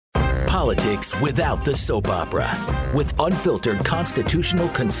Politics without the soap opera, with unfiltered constitutional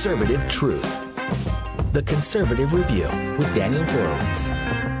conservative truth. The Conservative Review with Daniel Horowitz.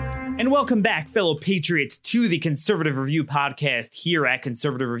 And welcome back, fellow patriots, to the Conservative Review podcast here at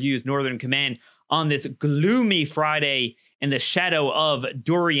Conservative Review's Northern Command on this gloomy Friday in the shadow of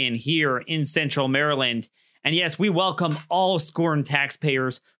Dorian here in Central Maryland. And yes, we welcome all scorned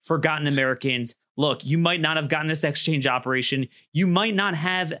taxpayers, forgotten Americans. Look, you might not have gotten a sex change operation. You might not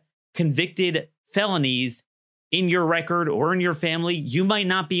have convicted felonies in your record or in your family. You might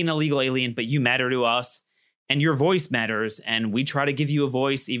not be an illegal alien, but you matter to us and your voice matters. And we try to give you a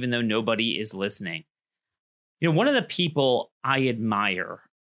voice, even though nobody is listening. You know, one of the people I admire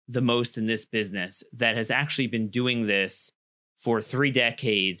the most in this business that has actually been doing this for 3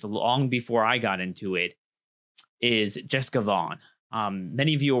 decades, long before I got into it, is Jessica Vaughn.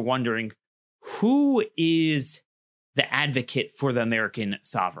 Many of you are wondering, who is the advocate for the American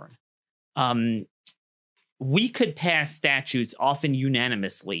sovereign? We could pass statutes, often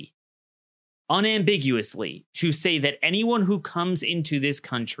unanimously, unambiguously, to say that anyone who comes into this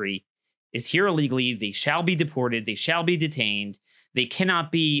country is here illegally. They shall be deported. They shall be detained. They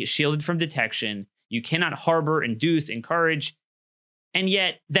cannot be shielded from detection. You cannot harbor, induce, encourage. And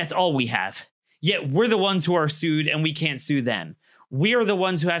yet, that's all we have. Yet we're the ones who are sued and we can't sue them. We are the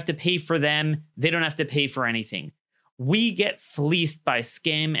ones who have to pay for them. They don't have to pay for anything. We get fleeced by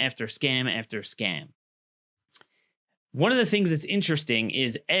scam after scam after scam. One of the things that's interesting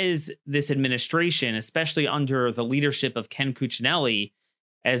is, as this administration, especially under the leadership of Ken Cuccinelli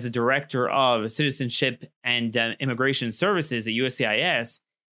as the director of Citizenship and Immigration Services at USCIS,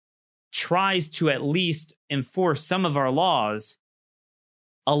 tries to at least enforce some of our laws,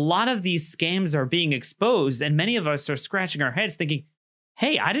 a lot of these scams are being exposed, and many of us are scratching our heads thinking,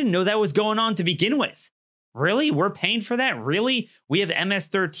 hey, I didn't know that was going on to begin with. Really? We're paying for that? Really? We have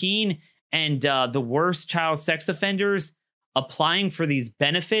MS-13 and the worst child sex offenders applying for these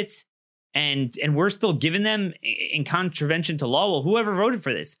benefits, and we're still giving them in contravention to law? Well, whoever voted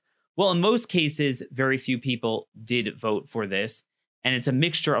for this? Well, in most cases, very few people did vote for this, and it's a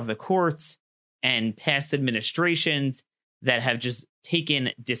mixture of the courts and past administrations that have just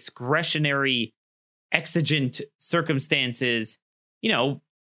taken discretionary, exigent circumstances. You know,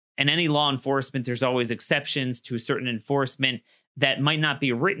 in any law enforcement, there's always exceptions to certain enforcement that might not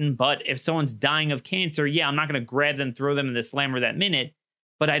be written. But if someone's dying of cancer, yeah, I'm not going to grab them, throw them in the slammer that minute,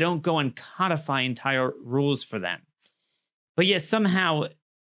 but I don't go and codify entire rules for them. But yes, somehow,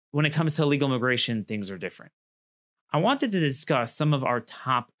 when it comes to illegal immigration, things are different. I wanted to discuss some of our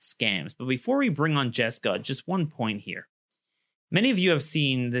top scams. But before we bring on Jessica, just one point here. Many of you have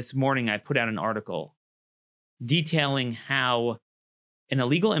seen this morning, I put out an article detailing how an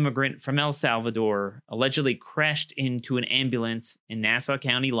illegal immigrant from El Salvador allegedly crashed into an ambulance in Nassau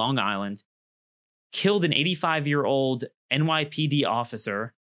County, Long Island, killed an 85-year-old NYPD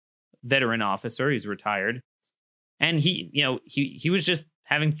officer, veteran officer, he's retired. And he was just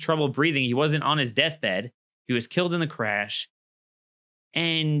having trouble breathing. He wasn't on his deathbed. He was killed in the crash.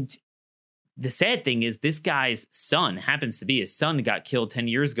 And the sad thing is, this guy's son, happens to be his son, got killed 10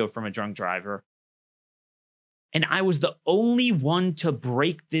 years ago from a drunk driver. And I was the only one to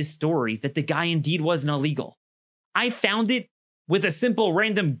break this story that the guy indeed wasn't illegal. I found it with a simple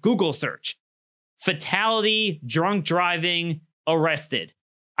random Google search. Fatality, drunk driving, arrested.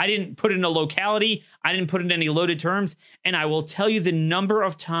 I didn't put in a locality. I didn't put in any loaded terms. And I will tell you, the number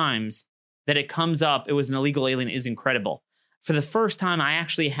of times that it comes up, it was an illegal alien, is incredible. For the first time, I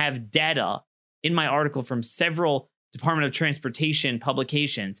actually have data in my article from several Department of Transportation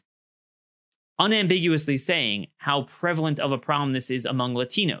publications unambiguously saying how prevalent of a problem this is among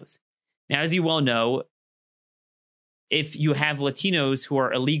Latinos. Now, as you well know, if you have Latinos who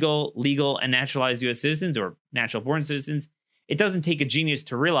are illegal, legal, and naturalized U.S. citizens or natural-born citizens, it doesn't take a genius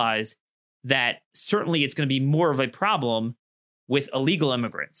to realize that certainly it's going to be more of a problem with illegal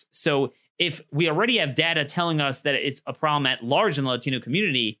immigrants. So if we already have data telling us that it's a problem at large in the Latino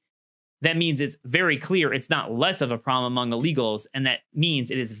community, that means it's very clear it's not less of a problem among illegals. And that means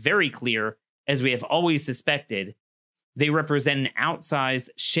it is very clear, as we have always suspected, they represent an outsized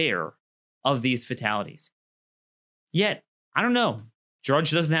share of these fatalities. Yet, I don't know.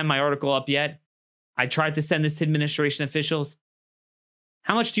 Drudge doesn't have my article up yet. I tried to send this to administration officials.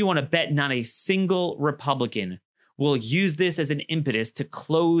 How much do you want to bet not a single Republican will use this as an impetus to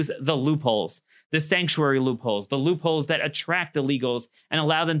close the loopholes, the sanctuary loopholes, the loopholes that attract illegals and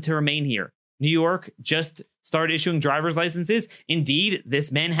allow them to remain here? New York just started issuing driver's licenses. Indeed,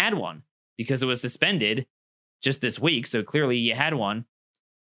 this man had one because it was suspended just this week. So clearly he had one.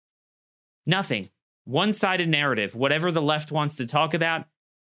 Nothing. One-sided narrative. Whatever the left wants to talk about,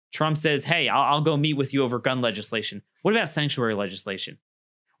 Trump says, hey, I'll go meet with you over gun legislation. What about sanctuary legislation?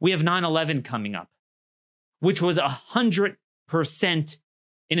 We have 9/11 coming up, which was 100%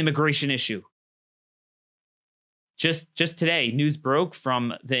 an immigration issue. Just today, news broke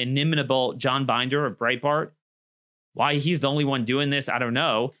from the inimitable John Binder of Breitbart. Why he's the only one doing this, I don't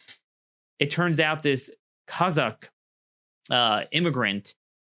know. It turns out this Kazakh immigrant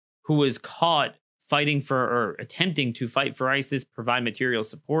who was caught fighting for or attempting to fight for ISIS, provide material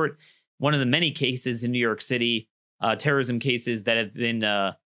support. One of the many cases in New York City, terrorism cases that have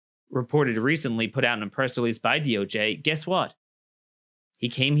been reported recently, put out in a press release by DOJ. Guess what? He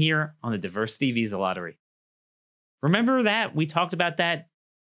came here on the diversity visa lottery. Remember that? We talked about that.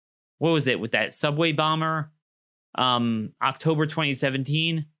 What was it with that subway bomber? October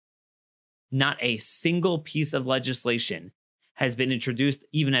 2017. Not a single piece of legislation has been introduced,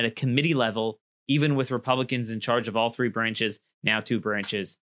 even at a committee level, even with Republicans in charge of all three branches, now two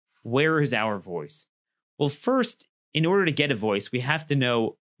branches. Where is our voice? Well, first, in order to get a voice, we have to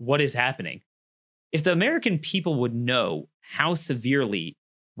know what is happening. If the American people would know how severely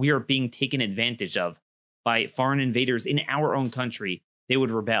we are being taken advantage of by foreign invaders in our own country, they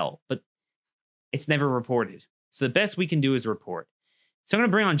would rebel. But it's never reported. So the best we can do is report. So I'm going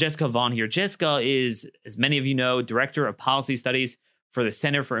to bring on Jessica Vaughn here. Jessica is, as many of you know, Director of Policy Studies for the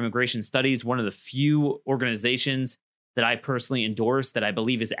Center for Immigration Studies, one of the few organizations that I personally endorse that I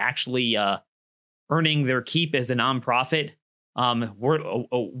believe is actually earning their keep as a nonprofit,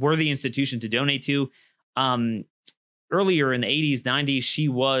 a worthy institution to donate to. Earlier in the 80s, 90s, she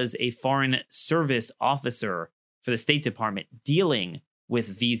was a foreign service officer for the State Department, dealing with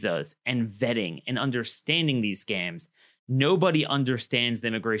visas and vetting and understanding these scams. Nobody understands the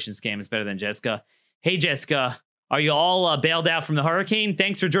immigration scams better than Jessica. Hey, Jessica, are you all bailed out from the hurricane?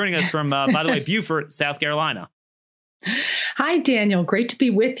 Thanks for joining us from, by the way, Beaufort, South Carolina. Hi, Daniel. Great to be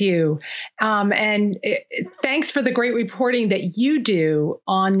with you. And thanks for the great reporting that you do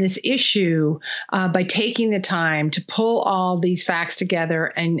on this issue by taking the time to pull all these facts together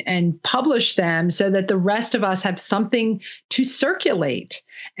and publish them so that the rest of us have something to circulate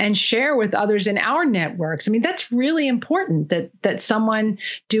and share with others in our networks. I mean, that's really important that someone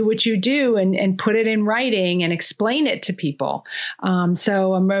do what you do and put it in writing and explain it to people.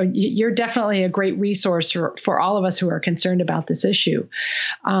 So you're definitely a great resource for all of us who are concerned about this issue.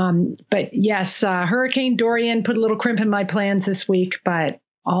 But yes, Hurricane Dorian put a little crimp in my plans this week, but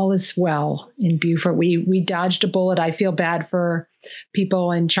all is well in Beaufort. We dodged a bullet. I feel bad for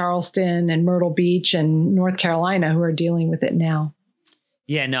people in Charleston and Myrtle Beach and North Carolina who are dealing with it now.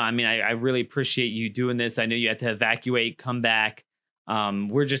 Yeah, no, I mean, I really appreciate you doing this. I know you had to evacuate, come back.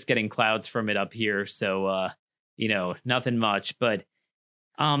 We're just getting clouds from it up here. So, nothing much. But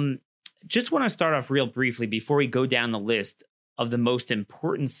just want to start off real briefly before we go down the list of the most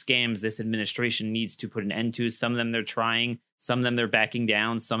important scams this administration needs to put an end to. Some of them they're trying, some of them they're backing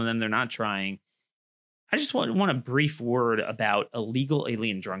down, some of them they're not trying. I just want a brief word about illegal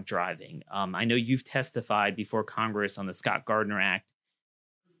alien drunk driving. I know you've testified before Congress on the Scott Gardner Act.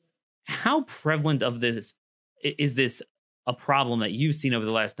 How prevalent of this is this a problem that you've seen over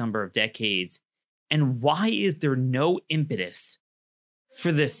the last number of decades? And why is there no impetus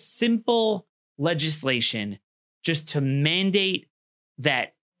for the simple legislation just to mandate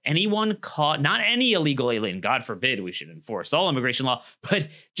that anyone caught, not any illegal alien, God forbid we should enforce all immigration law, but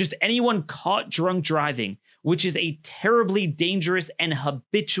just anyone caught drunk driving, which is a terribly dangerous and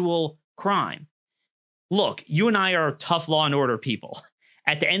habitual crime. Look, you and I are tough law and order people.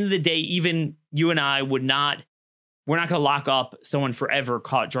 At the end of the day, even you and I we're not going to lock up someone forever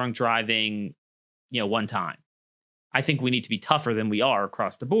caught drunk driving, one time. I think we need to be tougher than we are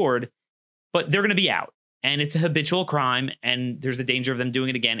across the board, but they're going to be out and it's a habitual crime and there's a danger of them doing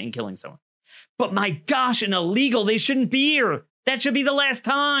it again and killing someone. But my gosh, an illegal, they shouldn't be here. That should be the last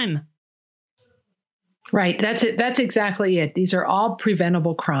time. Right. That's it. That's exactly it. These are all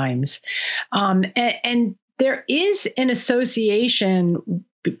preventable crimes. And there is an association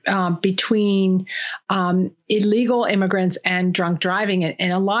between illegal immigrants and drunk driving.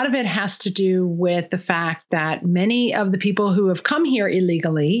 And a lot of it has to do with the fact that many of the people who have come here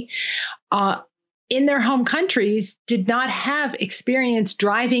illegally in their home countries did not have experience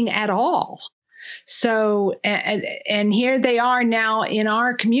driving at all. So, and here they are now in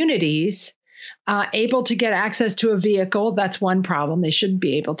our communities, able to get access to a vehicle. That's one problem. They shouldn't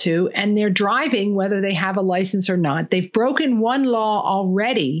be able to. And they're driving whether they have a license or not. They've broken one law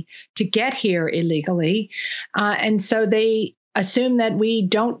already to get here illegally. And so they assume that we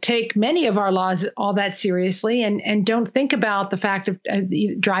don't take many of our laws all that seriously and don't think about the fact of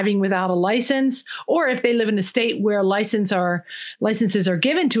driving without a license, or if they live in a state where licenses are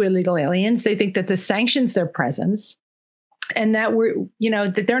given to illegal aliens, they think that this sanctions their presence, and that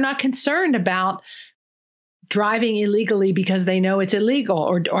that they're not concerned about driving illegally because they know it's illegal,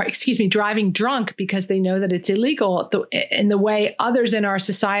 or driving drunk because they know that it's illegal, in the way others in our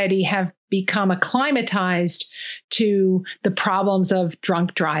society have become acclimatized to the problems of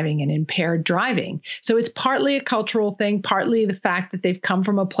drunk driving and impaired driving. So it's partly a cultural thing, partly the fact that they've come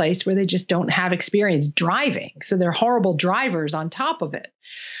from a place where they just don't have experience driving. So they're horrible drivers on top of it.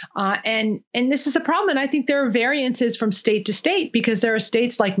 And this is a problem. And I think there are variances from state to state, because there are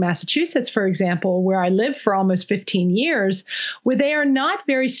states like Massachusetts, for example, where I lived for almost 15 years, where they are not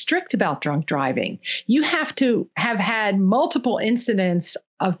very strict about drunk driving. You have to have had multiple incidents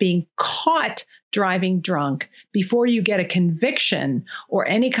of being caught driving drunk before you get a conviction or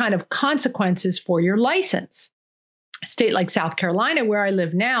any kind of consequences for your license. A state like South Carolina, where I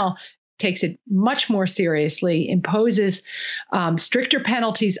live now, takes it much more seriously, imposes stricter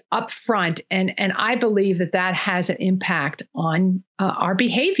penalties up front. And I believe that has an impact on our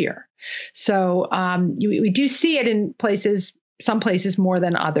behavior. So we do see it in some places more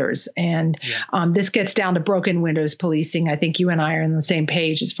than others. And this gets down to broken windows policing. I think you and I are on the same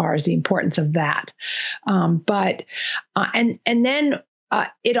page as far as the importance of that. But then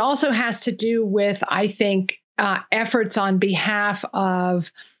it also has to do with, I think, efforts on behalf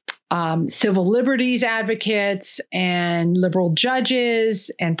of civil liberties advocates and liberal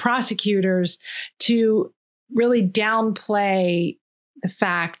judges and prosecutors to really downplay the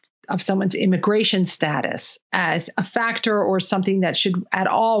fact of someone's immigration status as a factor or something that should at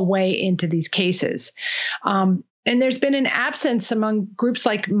all weigh into these cases. And there's been an absence among groups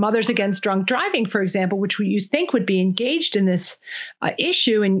like Mothers Against Drunk Driving, for example, which you think would be engaged in this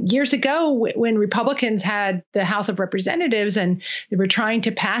issue. And years ago, when Republicans had the House of Representatives and they were trying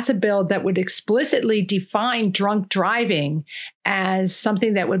to pass a bill that would explicitly define drunk driving as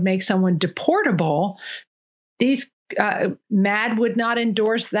something that would make someone deportable, these MAD would not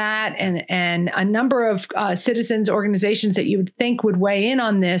endorse that, and a number of citizens organizations that you would think would weigh in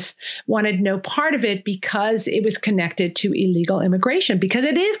on this wanted no part of it because it was connected to illegal immigration, because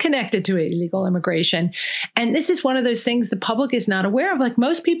it is connected to illegal immigration. And this is one of those things the public is not aware of. Like,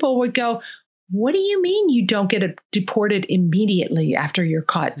 most people would go, what do you mean you don't get deported immediately after you're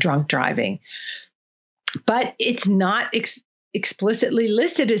caught drunk driving? But it's not explicitly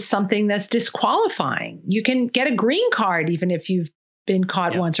listed as something that's disqualifying. You can get a green card even if you've been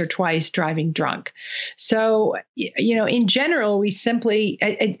caught once or twice driving drunk. So, in general, we simply,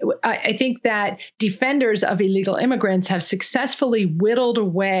 I think that defenders of illegal immigrants have successfully whittled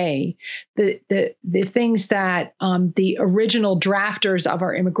away the things that the original drafters of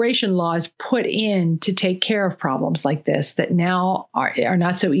our immigration laws put in to take care of problems like this that now are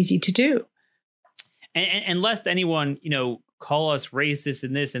not so easy to do. And lest anyone, call us racist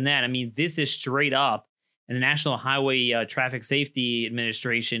and this and that. I mean, this is straight up in the National Highway Traffic Safety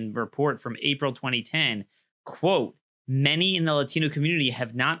Administration report from April 2010. Quote, many in the Latino community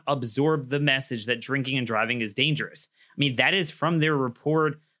have not absorbed the message that drinking and driving is dangerous. I mean, that is from their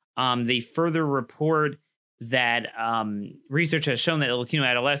report. They further report that research has shown that Latino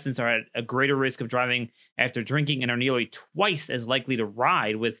adolescents are at a greater risk of driving after drinking and are nearly twice as likely to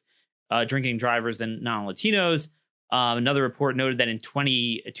ride with drinking drivers than non-Latinos. Another report noted that in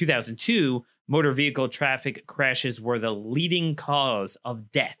 2002, motor vehicle traffic crashes were the leading cause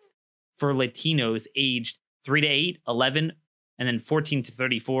of death for Latinos aged 3 to 8, 11, and then 14 to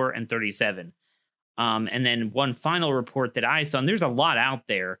 34 and 37. And then one final report that I saw, and there's a lot out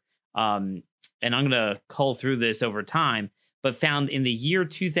there, and I'm going to cull through this over time, but found in the year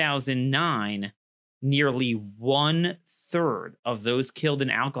 2009, nearly 1/3 of those killed in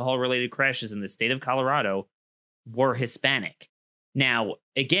alcohol-related crashes in the state of Colorado were Hispanic. Now,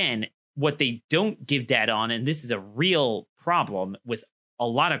 again, what they don't give data on, and this is a real problem with a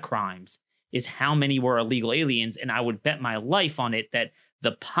lot of crimes, is how many were illegal aliens. And I would bet my life on it that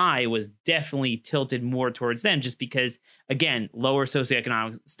the pie was definitely tilted more towards them, just because, again, lower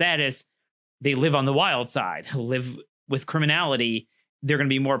socioeconomic status, they live on the wild side, live with criminality. They're going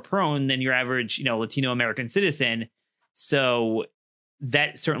to be more prone than your average, Latino American citizen. So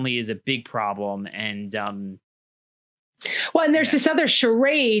that certainly is a big problem. And there's this other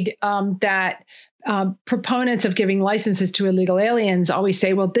charade that proponents of giving licenses to illegal aliens always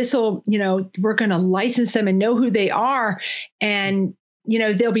say, well, this will, we're going to license them and know who they are. And,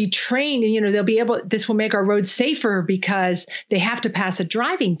 they'll be trained and, they'll be able, this will make our roads safer because they have to pass a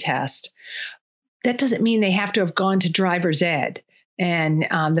driving test. that doesn't mean they have to have gone to driver's ed. And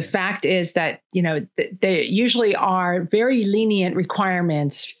the fact is that, there usually are very lenient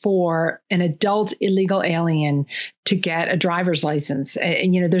requirements for an adult illegal alien to get a driver's license.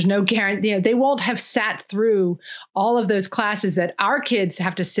 And, there's no guarantee, they won't have sat through all of those classes that our kids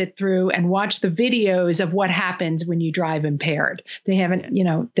have to sit through and watch the videos of what happens when you drive impaired. They haven't,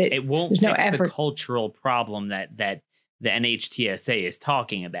 it won't fix no effort. The cultural problem that the NHTSA is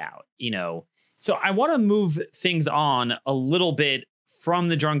talking about, So I want to move things on a little bit from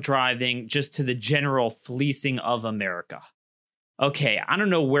the drunk driving just to the general fleecing of America. Okay, I don't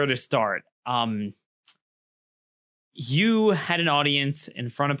know where to start. You had an audience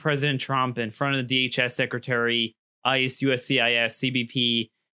in front of President Trump, in front of the DHS Secretary, ICE, USCIS, CBP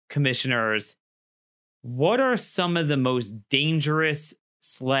commissioners. What are some of the most dangerous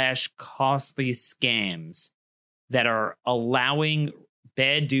 / costly scams that are allowing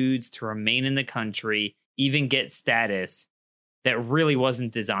bad dudes to remain in the country, even get status, that really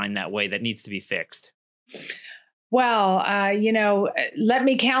wasn't designed that way, that needs to be fixed? Well, let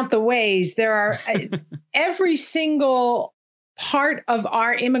me count the ways. There are every single part of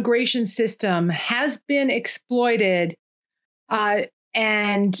our immigration system has been exploited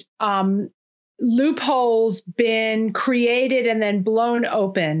and loopholes been created and then blown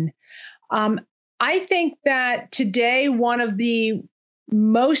open. I think that today, one of the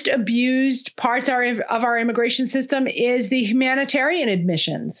most abused parts of our immigration system is the humanitarian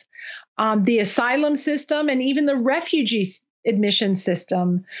admissions, the asylum system, and even the refugee admission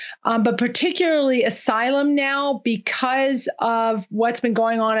system, but particularly asylum now because of what's been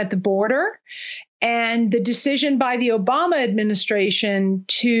going on at the border and the decision by the Obama administration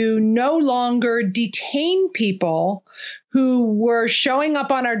to no longer detain people who were showing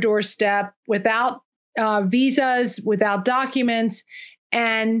up on our doorstep without visas, without documents,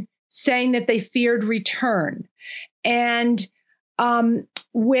 and saying that they feared return. And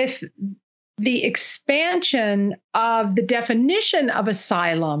with the expansion of the definition of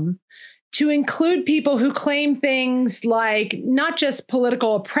asylum to include people who claim things like not just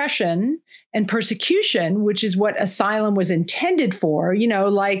political oppression and persecution, which is what asylum was intended for,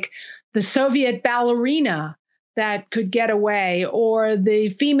 like the Soviet ballerina that could get away, or the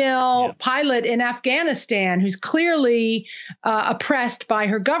female pilot in Afghanistan who's clearly oppressed by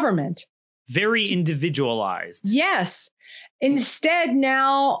her government. Very individualized. Yes. Instead,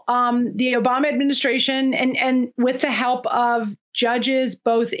 now the Obama administration and with the help of judges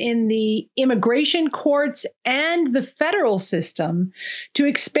both in the immigration courts and the federal system to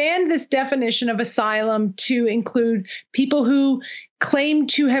expand this definition of asylum to include people who claim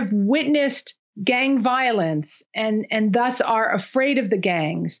to have witnessed gang violence and thus are afraid of the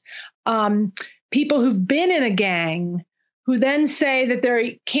gangs. People who've been in a gang who then say that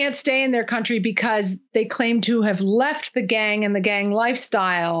they can't stay in their country because they claim to have left the gang and the gang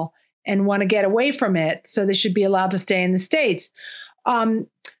lifestyle and want to get away from it, so they should be allowed to stay in the States.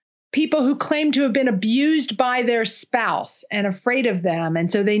 People who claim to have been abused by their spouse and afraid of them,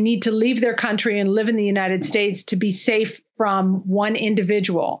 and so they need to leave their country and live in the United States to be safe from one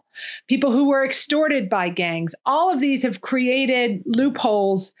individual. People who were extorted by gangs. All of these have created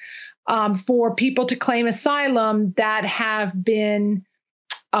loopholes for people to claim asylum that have been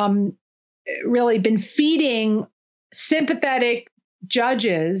really been feeding sympathetic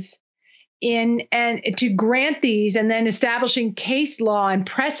judges and to grant these and then establishing case law and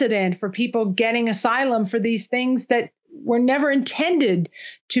precedent for people getting asylum for these things that were never intended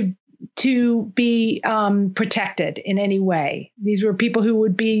to be protected in any way. These were people who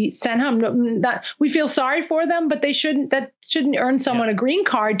would be sent home. We feel sorry for them, but that shouldn't earn someone a green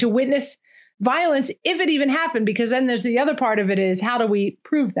card to witness violence if it even happened, because then there's the other part of it is, how do we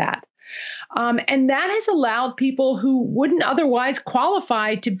prove that? And that has allowed people who wouldn't otherwise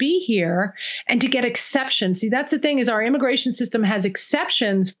qualify to be here and to get exceptions. See, that's the thing, is our immigration system has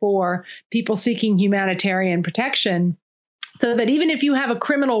exceptions for people seeking humanitarian protection, so that even if you have a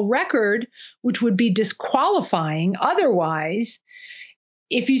criminal record, which would be disqualifying otherwise,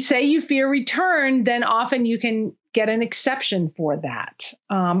 if you say you fear return, then often you can get an exception for that.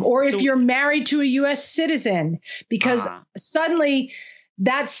 Or if you're married to a U.S. citizen, because suddenly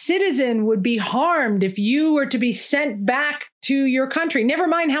that citizen would be harmed if you were to be sent back to your country. Never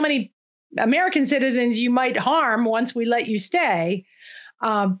mind how many American citizens you might harm once we let you stay.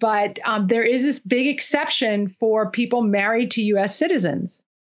 But there is this big exception for people married to U.S. citizens.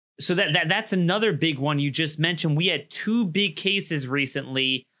 So that's another big one you just mentioned. We had two big cases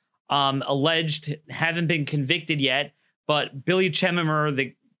recently, alleged, haven't been convicted yet. But Billy Chemimer,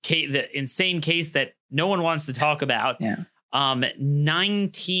 the insane case that no one wants to talk about,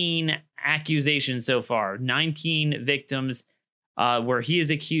 19 accusations so far, 19 victims, where he is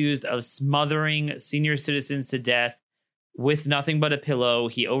accused of smothering senior citizens to death with nothing but a pillow.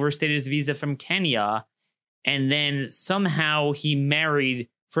 He overstayed his visa from Kenya, and then somehow he married,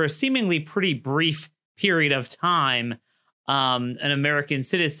 for a seemingly pretty brief period of time, an American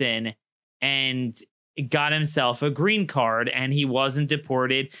citizen, and got himself a green card, and he wasn't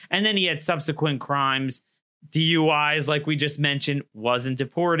deported. And then he had subsequent crimes, DUIs, like we just mentioned, wasn't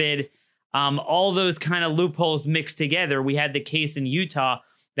deported. All those kind of loopholes mixed together. We had the case in Utah,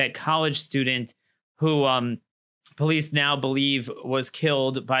 that college student who police now believe was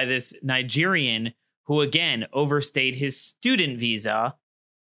killed by this Nigerian who, again, overstayed his student visa,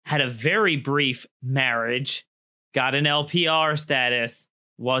 had a very brief marriage, got an LPR status,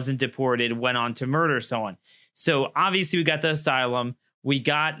 wasn't deported, went on to murder someone. So obviously we got the asylum. We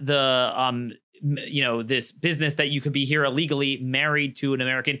got the, this business that you could be here illegally, married to an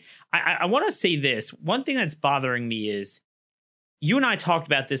American. I want to say this. One thing that's bothering me is, you and I talked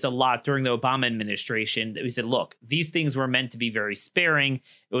about this a lot during the Obama administration. We said, look, these things were meant to be very sparing.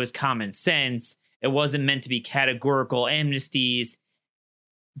 It was common sense. It wasn't meant to be categorical amnesties.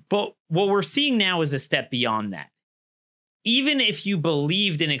 But what we're seeing now is a step beyond that. Even if you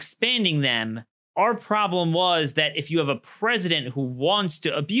believed in expanding them, our problem was that if you have a president who wants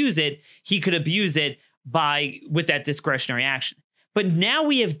to abuse it, he could abuse it with that discretionary action. But now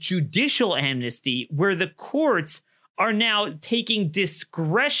we have judicial amnesty, where the courts are now taking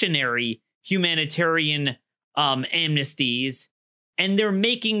discretionary humanitarian amnesties, and they're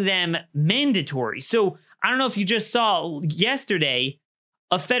making them mandatory. So I don't know if you just saw yesterday,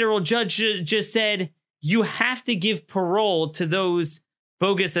 a federal judge just said, you have to give parole to those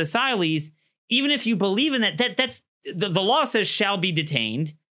bogus asylees, even if you believe in that. That's the law says shall be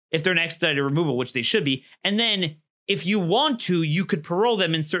detained if they're an expedited removal, which they should be. And then if you want to, you could parole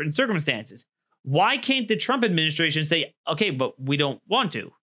them in certain circumstances. Why can't the Trump administration say, okay, but we don't want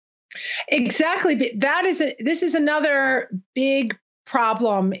to? Exactly. But this is another big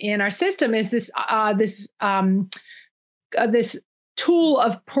problem in our system, is this tool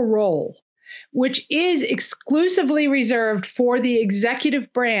of parole, which is exclusively reserved for the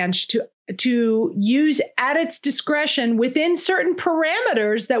executive branch to use at its discretion within certain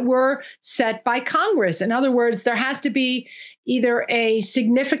parameters that were set by Congress. In other words, there has to be either a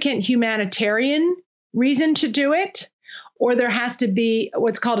significant humanitarian reason to do it, or there has to be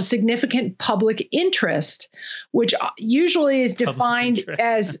what's called a significant public interest, which usually is defined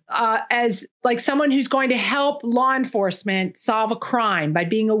as like someone who's going to help law enforcement solve a crime by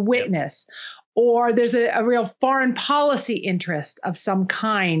being a witness, or there's a real foreign policy interest of some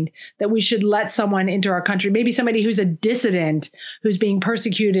kind that we should let someone into our country. Maybe somebody who's a dissident who's being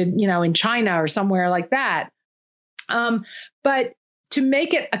persecuted, in China or somewhere like that. But to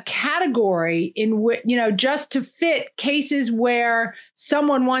make it a category in which, just to fit cases where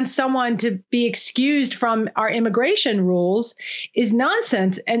someone wants someone to be excused from our immigration rules is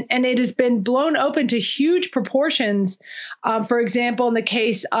nonsense. And it has been blown open to huge proportions. For example, in the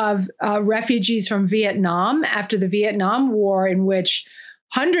case of refugees from Vietnam after the Vietnam War, in which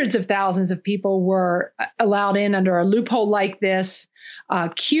hundreds of thousands of people were allowed in under a loophole like this,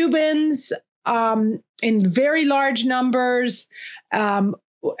 Cubans, in very large numbers, all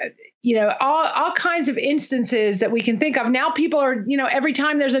kinds of instances that we can think of. Now people are, every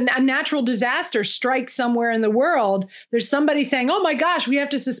time there's a natural disaster strikes somewhere in the world, there's somebody saying, oh my gosh, we have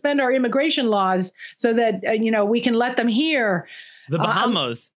to suspend our immigration laws so that, we can let them here. The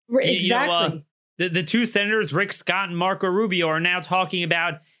Bahamas. Exactly. The two senators, Rick Scott and Marco Rubio, are now talking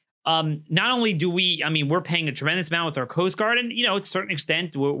about not only do we're paying a tremendous amount with our Coast Guard, and, to a certain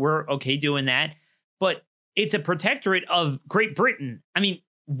extent, we're okay doing that, but it's a protectorate of Great Britain.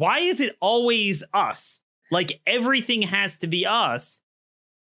 Why is it always us? Like, everything has to be us.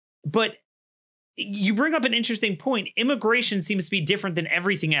 But you bring up an interesting point. Immigration seems to be different than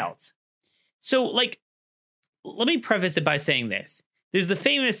everything else. So, let me preface it by saying this. There's the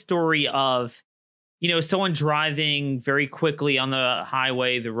famous story of, someone driving very quickly on the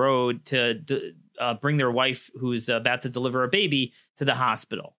highway, the road, to bring their wife who's about to deliver a baby to the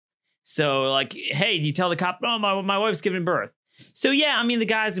hospital. So, hey, do you tell the cop, oh, my wife's giving birth? So, yeah, the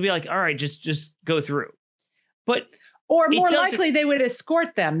guys would be like, all right, just go through. But or more likely, they would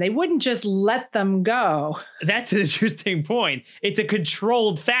escort them. They wouldn't just let them go. That's an interesting point. It's a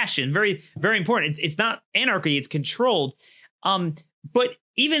controlled fashion. Very, very important. It's not anarchy. It's controlled. But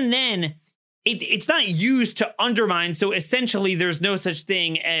even then, it's not used to undermine. So essentially, there's no such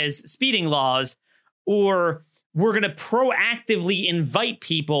thing as speeding laws, or we're going to proactively invite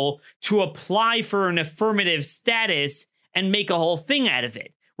people to apply for an affirmative status and make a whole thing out of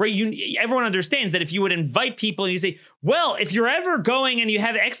it. right? Everyone understands that if you would invite people and you say, well, if you're ever going and you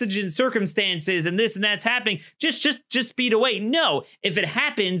have exigent circumstances and this and that's happening, just speed away. No, if it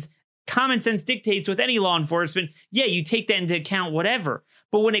happens, common sense dictates with any law enforcement. Yeah, you take that into account, whatever.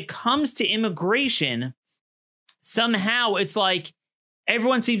 But when it comes to immigration, somehow it's like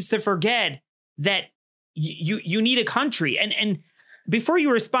everyone seems to forget that you need a country. And before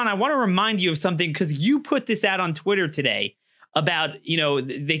you respond, I want to remind you of something, because you put this out on Twitter today about,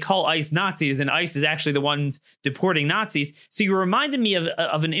 they call ICE Nazis, and ICE is actually the ones deporting Nazis. So you reminded me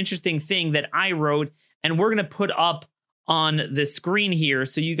of an interesting thing that I wrote, and we're going to put up on the screen here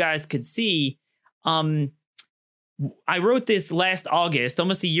so you guys could see. I wrote this last August,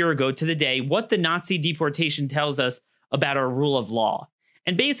 almost a year ago to the day, what the Nazi deportation tells us about our rule of law.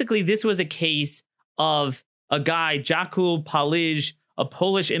 And basically, this was a case of a guy, Jakub Palij, a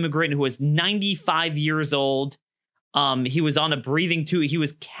Polish immigrant who was 95 years old. He was on a breathing tube. He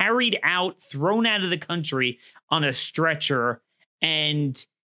was carried out, thrown out of the country on a stretcher, and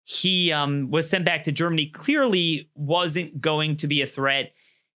he was sent back to Germany. Clearly wasn't going to be a threat.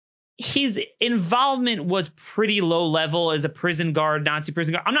 His involvement was pretty low level as a prison guard, Nazi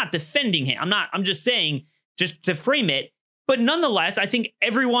prison guard. I'm not defending him. I'm just saying, just to frame it. But nonetheless, I think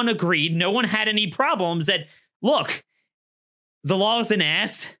everyone agreed. No one had any problems that, look, the law is an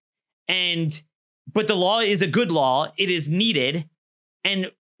ass, but the law is a good law. It is needed,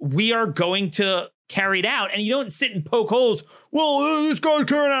 and we are going to carry it out. And you don't sit and poke holes. Well, this guy's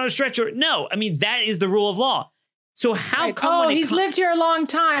carrying out a stretcher. No, I mean, that is the rule of law. So how come? He's lived here a long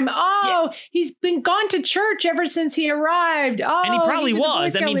time. He's been gone to church ever since he arrived. And he probably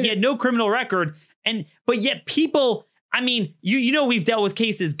was. I mean, he had no criminal record, but yet people. I mean, we've dealt with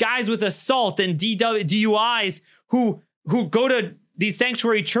cases, guys with assault and DUIs who go to these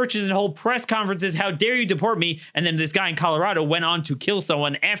sanctuary churches and hold press conferences. How dare you deport me? And then this guy in Colorado went on to kill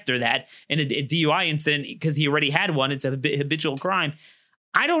someone after that in a DUI incident because he already had one. It's a habitual crime.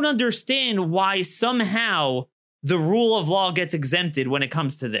 I don't understand why somehow the rule of law gets exempted when it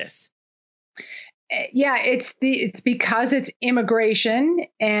comes to this. Yeah, it's because it's immigration,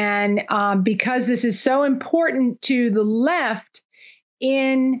 and because this is so important to the left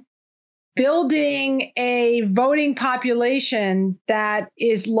in building a voting population that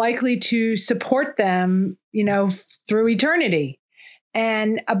is likely to support them, through eternity,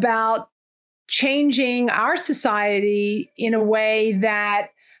 and about changing our society in a way that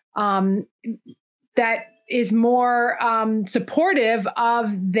that is more supportive of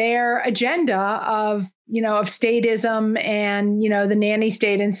their agenda of statism and, the nanny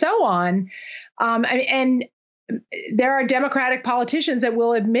state and so on. And there are Democratic politicians that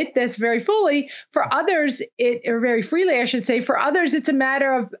will admit this very fully. For others, or very freely, I should say, for others, it's a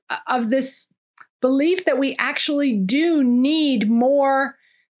matter of this belief that we actually do need more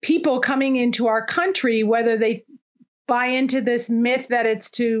people coming into our country, whether they buy into this myth that it's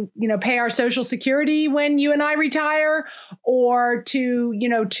to, pay our Social Security when you and I retire, or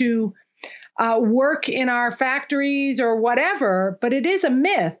to work in our factories or whatever. But it is a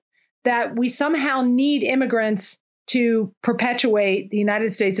myth that we somehow need immigrants to perpetuate the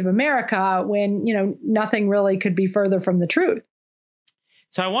United States of America when, nothing really could be further from the truth.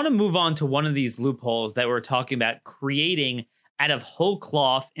 So I want to move on to one of these loopholes that we're talking about, creating out of whole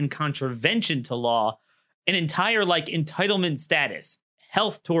cloth in contravention to law an entire entitlement status,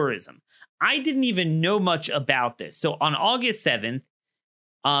 health tourism. I didn't even know much about this. So on August 7th,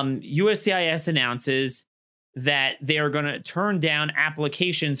 USCIS announces that they are going to turn down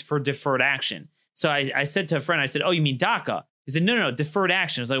applications for deferred action. So I said to a friend, I said, "Oh, you mean DACA?" He said, no, deferred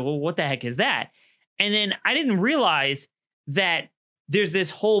action. I was like, well, what the heck is that? And then I didn't realize that there's this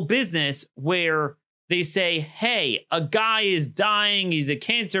whole business where they say, hey, a guy is dying. He's a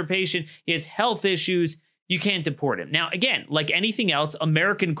cancer patient. He has health issues. You can't deport him. Now, again, like anything else,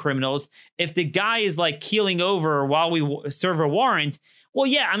 American criminals, if the guy is keeling over while we serve a warrant, well,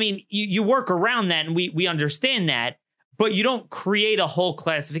 yeah, I mean, you work around that, and we understand that, but you don't create a whole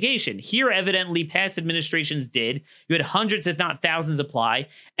classification. Here, evidently, past administrations did. You had hundreds, if not thousands, apply.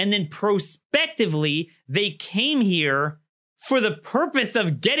 And then prospectively, they came here for the purpose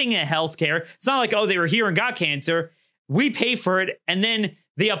of getting a health care. It's not like, oh, they were here and got cancer. We pay for it, and then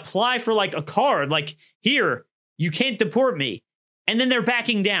they apply for a card, here, you can't deport me. And then they're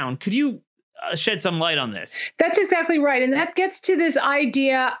backing down. Could you shed some light on this? That's exactly right. And that gets to this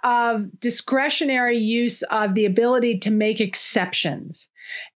idea of discretionary use of the ability to make exceptions.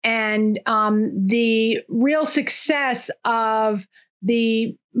 And the real success of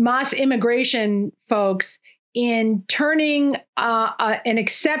the mass immigration folks in turning an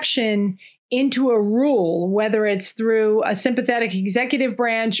exception into a rule, whether it's through a sympathetic executive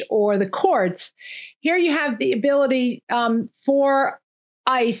branch or the courts, here you have the ability for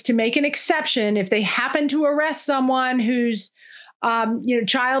ICE to make an exception if they happen to arrest someone whose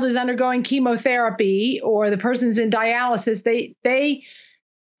child is undergoing chemotherapy or the person's in dialysis. They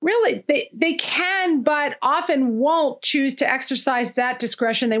can, but often won't choose to exercise that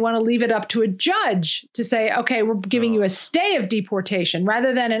discretion. They want to leave it up to a judge to say, okay, we're giving you a stay of deportation,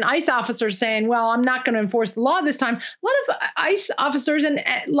 rather than an ICE officer saying, well, I'm not going to enforce the law this time. A lot of ICE officers and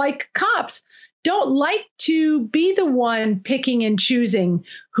like cops don't like to be the one picking and choosing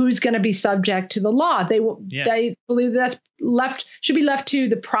who's going to be subject to the law. They believe should be left to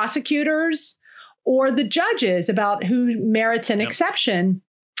the prosecutors or the judges about who merits an exception.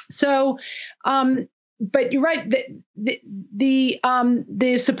 So, but you're right.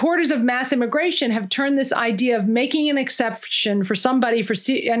 The supporters of mass immigration have turned this idea of making an exception for somebody for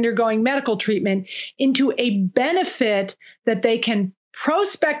undergoing medical treatment into a benefit that they can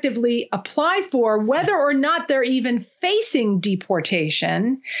prospectively apply for, whether or not they're even facing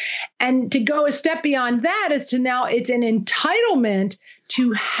deportation. And to go a step beyond that is to now it's an entitlement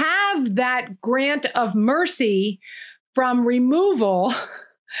to have that grant of mercy from removal,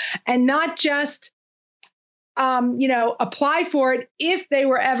 and not just, apply for it if they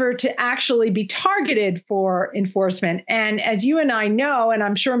were ever to actually be targeted for enforcement. And as you and I know, and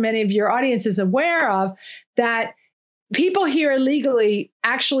I'm sure many of your audience is aware of, that people here illegally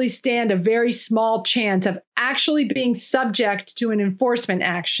actually stand a very small chance of actually being subject to an enforcement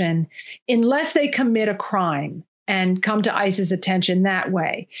action unless they commit a crime and come to ICE's attention that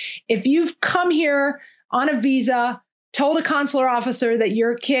way. If you've come here on a visa, told a consular officer that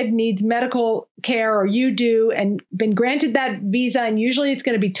your kid needs medical care, or you do, and been granted that visa, and usually it's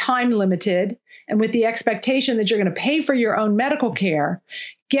going to be time limited, and with the expectation that you're going to pay for your own medical care,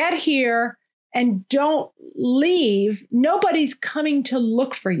 get here and don't leave. Nobody's coming to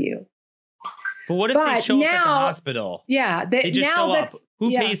look for you. But what if they show up at the hospital? Yeah. They just show up.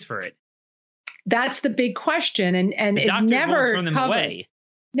 Who pays for it? That's the big question. And the it's never won't throw them covered. Away.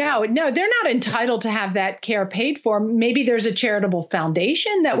 No, they're not entitled to have that care paid for. Maybe there's a charitable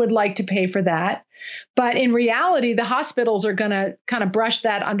foundation that would like to pay for that. But in reality, the hospitals are going to kind of brush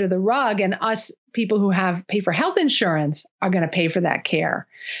that under the rug, and us people who pay for health insurance are going to pay for that care.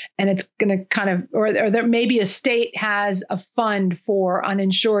 And it's going to kind of, or there maybe a state has a fund for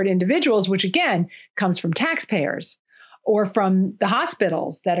uninsured individuals, which again comes from taxpayers or from the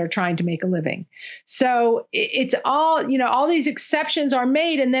hospitals that are trying to make a living. So it's all, all these exceptions are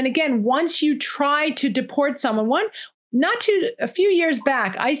made. And then again, once you try to deport someone, a few years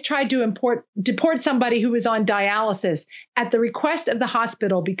back, ICE tried to deport somebody who was on dialysis at the request of the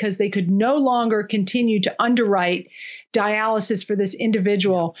hospital because they could no longer continue to underwrite dialysis for this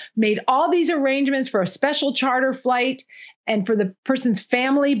individual, made all these arrangements for a special charter flight and for the person's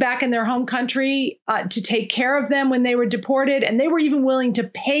family back in their home country to take care of them when they were deported. And they were even willing to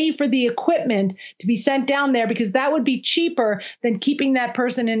pay for the equipment to be sent down there because that would be cheaper than keeping that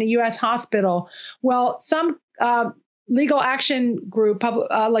person in a U.S. hospital. Well, some legal action group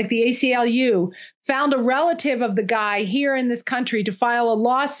like the ACLU found a relative of the guy here in this country to file a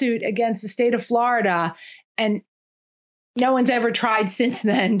lawsuit against the state of Florida. And no one's ever tried since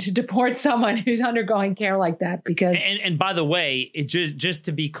then to deport someone who's undergoing care like that because. And by the way, it just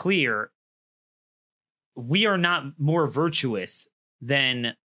to be clear, we are not more virtuous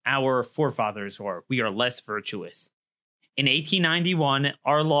than our forefathers were. We are less virtuous. In 1891,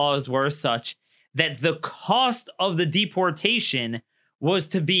 our laws were such that the cost of the deportation was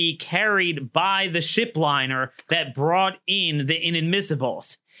to be carried by the ship liner that brought in the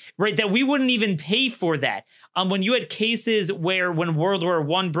inadmissibles, right? That we wouldn't even pay for that. When you had cases where when World War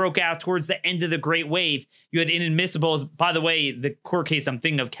I broke out towards the end of the Great Wave, you had inadmissibles. By the way, the court case I'm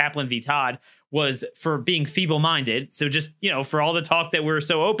thinking of, Kaplan v. Todd, was for being feeble-minded. So just, for all the talk that we were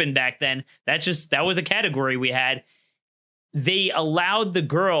so open back then, that was a category we had. They allowed the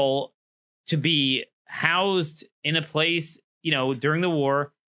girl to be housed in a place, during the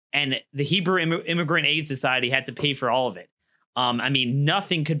war, and the Hebrew Immigrant Aid Society had to pay for all of it.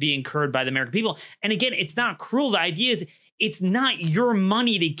 Nothing could be incurred by the American people. And again, it's not cruel. The idea is it's not your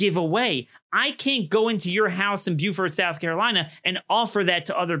money to give away. I can't go into your house in Beaufort, South Carolina and offer that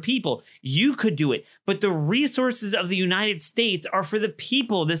to other people. You could do it. But the resources of the United States are for the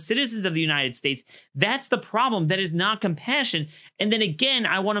people, the citizens of the United States. That's the problem. That is not compassion. And then again,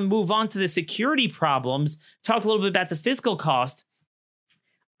 I want to move on to the security problems, talk a little bit about the fiscal cost.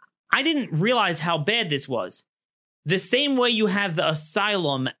 I didn't realize how bad this was. The same way you have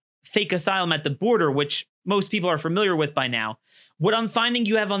the fake asylum at the border, which most people are familiar with by now. what I'm finding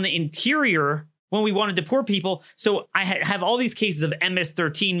you have on the interior when we want to deport people. So I have all these cases of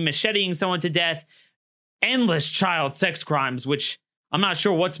MS-13 macheting someone to death, endless child sex crimes, which I'm not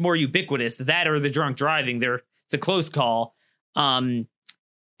sure what's more ubiquitous, that or the drunk driving. It's a close call. And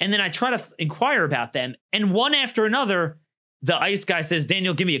then I try to inquire about them. And one after another, the ICE guy says,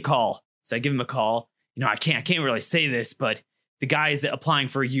 Daniel, give me a call. So I give him a call. I can't really say this, but the guy is applying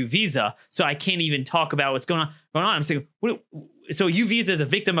for a U visa. So I can't even talk about what's going on. I'm saying, so U visa is a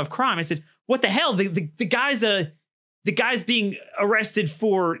victim of crime. I said, what the hell? The guy's being arrested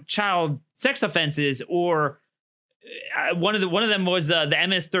for child sex offenses, or one of them was the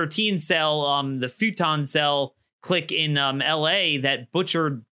MS-13 cell, the Futon cell clique in LA that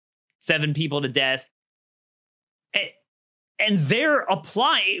butchered 7 people to death. And they're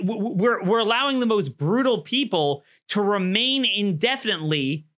applying, we're allowing the most brutal people to remain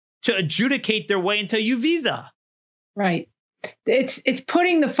indefinitely to adjudicate their way into a U visa. Right. It's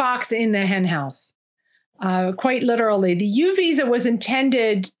putting the fox in the hen house. Quite literally. The U visa was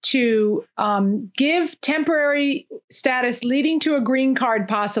intended to give temporary status leading to a green card,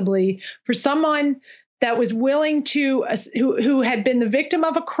 possibly, for someone that was willing to, who had been the victim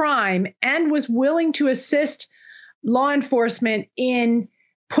of a crime and was willing to assist law enforcement in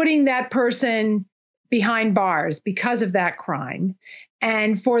putting that person behind bars because of that crime.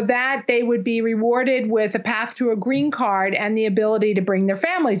 And for that, they would be rewarded with a path to a green card and the ability to bring their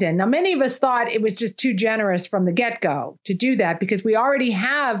families in. Now, many of us thought it was just too generous from the get-go to do that because we already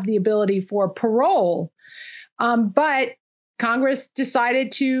have the ability for parole. But Congress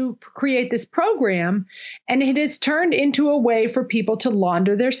decided to create this program, and it has turned into a way for people to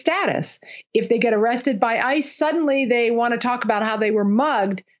launder their status. If they get arrested by ICE, suddenly they want to talk about how they were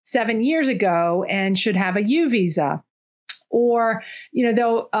mugged 7 years ago and should have a U visa. Or,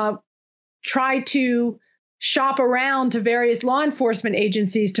 they'll try to shop around to various law enforcement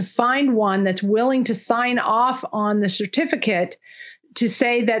agencies to find one that's willing to sign off on the certificate to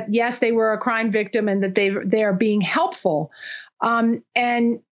say that, yes, they were a crime victim and that they are being helpful.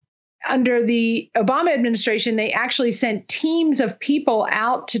 And under the Obama administration, they actually sent teams of people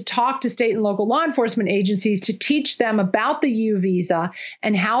out to talk to state and local law enforcement agencies to teach them about the U visa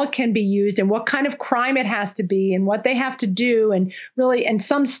and how it can be used and what kind of crime it has to be and what they have to do. And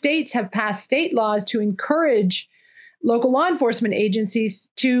some states have passed state laws to encourage local law enforcement agencies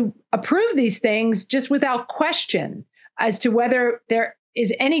to approve these things just without question as to whether there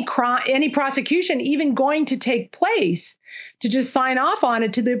is any prosecution even going to take place, to just sign off on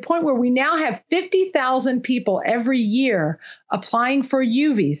it, to the point where we now have 50,000 people every year applying for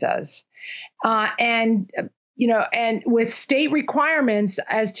U visas. And with state requirements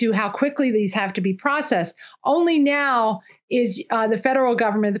as to how quickly these have to be processed. Only now is the federal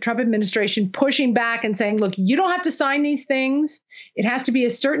government, the Trump administration, pushing back and saying, look, you don't have to sign these things. It has to be a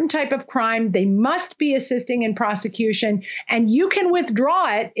certain type of crime. They must be assisting in prosecution, and you can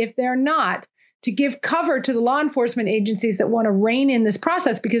withdraw it if they're not, to give cover to the law enforcement agencies that want to rein in this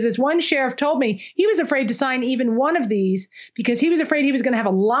process. Because as one sheriff told me, he was afraid to sign even one of these because he was afraid he was going to have a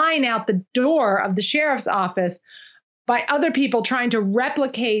line out the door of the sheriff's office by other people trying to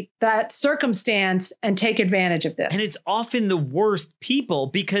replicate that circumstance and take advantage of this. And it's often the worst people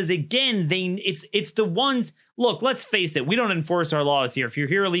because, again, it's the ones, look, let's face it, we don't enforce our laws here. If you're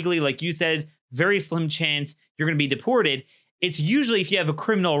here illegally, like you said, very slim chance you're going to be deported. It's usually if you have a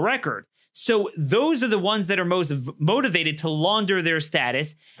criminal record. So those are the ones that are most motivated to launder their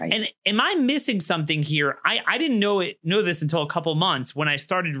status. Right. And am I missing something here? I didn't know this until a couple months when I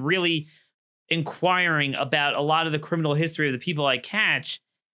started really inquiring about a lot of the criminal history of the people I catch.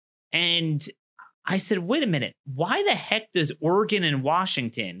 And I said, wait a minute, why the heck does Oregon and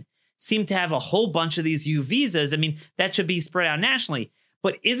Washington seem to have a whole bunch of these U visas? I mean, that should be spread out nationally.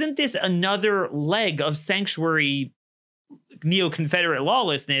 But isn't this another leg of sanctuary neo-Confederate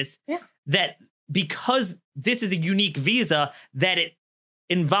lawlessness? Yeah. That because this is a unique visa, that it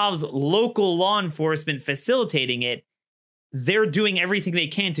involves local law enforcement facilitating it, they're doing everything they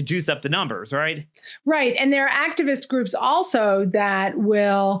can to juice up the numbers, right? Right. And there are activist groups also that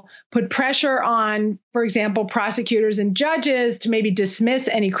will put pressure on, for example, prosecutors and judges to maybe dismiss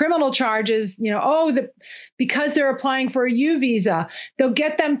any criminal charges. Because they're applying for a U visa, they'll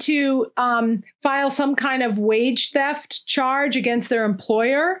get them to file some kind of wage theft charge against their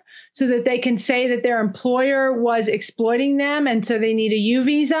employer so that they can say that their employer was exploiting them and so they need a U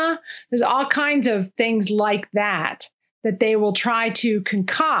visa. There's all kinds of things like that they will try to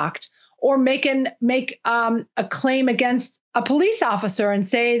concoct, or make a claim against a police officer and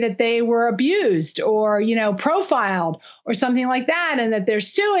say that they were abused or, profiled or something like that, and that they're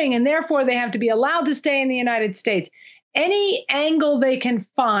suing and therefore they have to be allowed to stay in the United States. any angle they can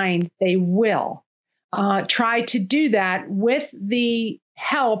find, they will try to do that with the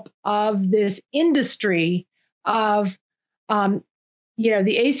help of this industry of,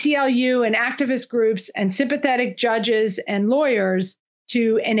 the ACLU and activist groups and sympathetic judges and lawyers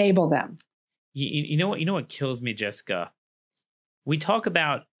to enable them. You know what kills me, Jessica? We talk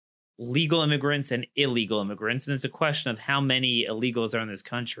about legal immigrants and illegal immigrants, and it's a question of how many illegals are in this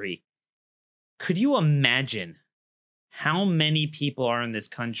country. Could you imagine how many people are in this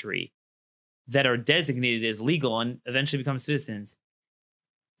country that are designated as legal and eventually become citizens?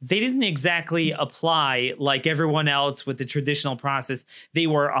 They didn't exactly apply like everyone else with the traditional process. They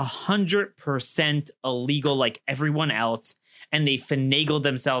were 100% illegal like everyone else, and they finagled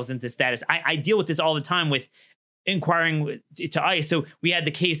themselves into status. I deal with this all the time with inquiring to ICE. So we had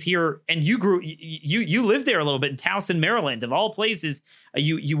the case here, and you lived there a little bit in Towson, Maryland, of all places.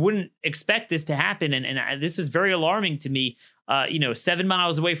 You wouldn't expect this to happen, and this was very alarming to me. 7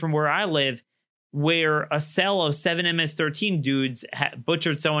 miles away from where I live, where a cell of 7 MS-13 dudes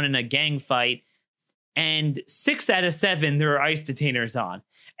butchered someone in a gang fight, and 6 out of 7 there are ICE detainers on.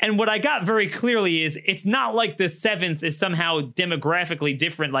 And what I got very clearly is it's not like the 7th is somehow demographically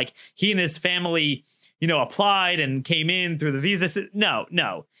different, like he and his family, applied and came in through the visa.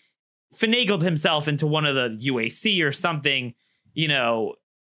 No. Finagled himself into one of the UAC or something,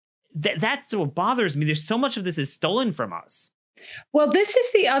 that's what bothers me. There's so much of this is stolen from us. Well, this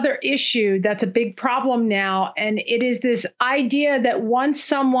is the other issue that's a big problem now. And it is this idea that once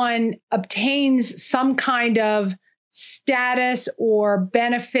someone obtains some kind of status or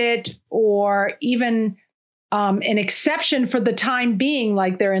benefit or even an exception for the time being,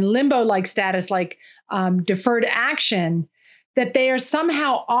 like they're in limbo-like status, like deferred action, that they are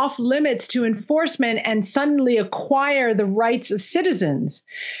somehow off limits to enforcement and suddenly acquire the rights of citizens.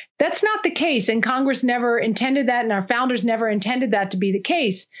 That's not the case, and Congress never intended that, and our founders never intended that to be the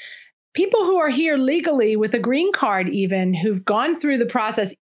case. People who are here legally with a green card, even who've gone through the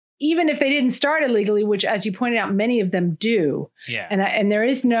process, even if they didn't start illegally, which, as you pointed out, many of them do. Yeah. And there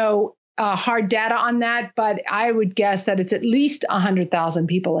is no hard data on that, but I would guess that it's at least 100,000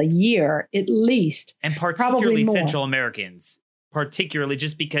 people a year, at least. And particularly Central Americans, particularly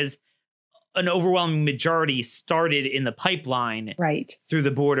just because an overwhelming majority started in the pipeline through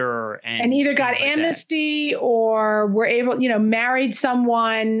the border and either got amnesty or were able, married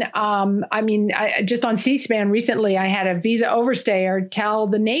someone. I just on C-SPAN recently, I had a visa overstayer tell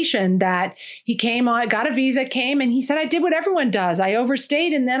the nation that he came on, got a visa, came, and he said, I did what everyone does. I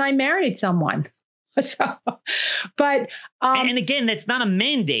overstayed and then I married someone. So, but and again, that's not a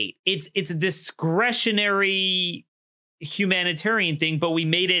mandate. It's a discretionary humanitarian thing, but we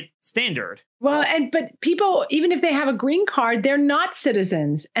made it standard. Well, but people, even if they have a green card, they're not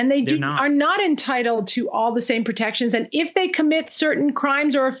citizens, and they are not entitled to all the same protections. And if they commit certain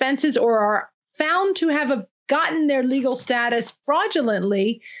crimes or offenses or are found to have gotten their legal status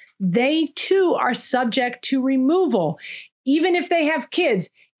fraudulently, they too are subject to removal, even if they have kids.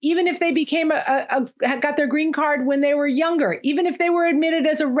 Even if they became got their green card when they were younger, even if they were admitted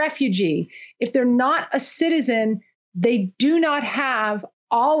as a refugee, if they're not a citizen, they do not have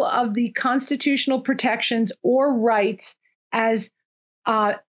all of the constitutional protections or rights as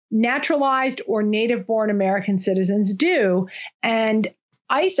naturalized or native-born American citizens do. And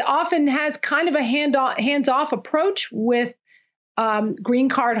ICE often has kind of a hands-off approach with green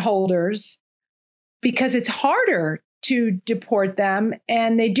card holders because it's harder to deport them,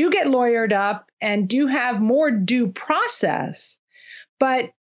 and they do get lawyered up and do have more due process.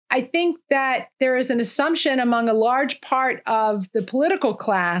 But I think that there is an assumption among a large part of the political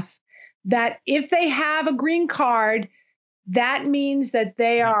class that if they have a green card, that means that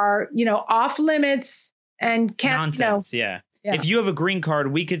they are, off limits and can't. Nonsense. Yeah. If you have a green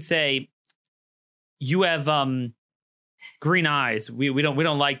card, we could say you have green eyes. We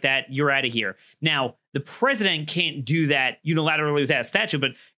don't like that. You're out of here. Now, the president can't do that unilaterally without a statute,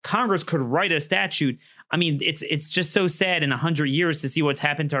 but Congress could write a statute. I mean, it's just so sad in 100 years to see what's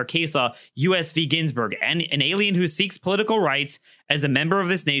happened to our case law. U.S. v. Ginsburg, and an alien who seeks political rights as a member of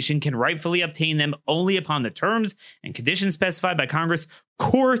this nation can rightfully obtain them only upon the terms and conditions specified by Congress.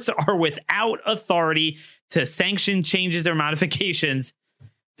 Courts are without authority to sanction changes or modifications.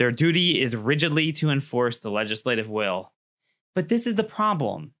 Their duty is rigidly to enforce the legislative will. But this is the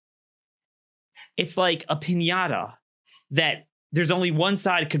problem. It's like a piñata that there's only one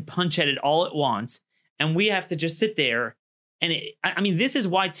side could punch at it all at once. And we have to just sit there. And this is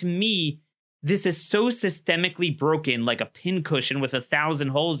why, to me, this is so systemically broken, like a pincushion with 1,000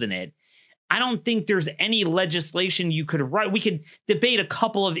 holes in it. I don't think there's any legislation you could write. We could debate a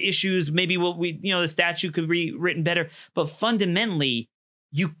couple of issues. Maybe the statute could be written better, but fundamentally,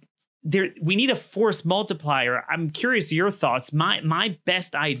 we need a force multiplier. I'm curious your thoughts. My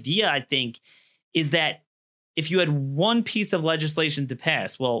best idea, I think, is that if you had one piece of legislation to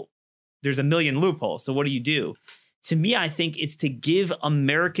pass, well, there's a million loopholes. So what do? To me, I think it's to give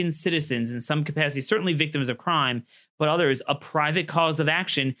American citizens in some capacity, certainly victims of crime, but others, a private cause of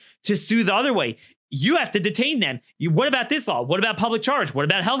action to sue the other way. You have to detain them. What about this law? What about public charge? What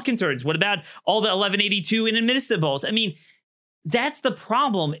about health concerns? What about all the 1182 inadmissibles? I mean, that's the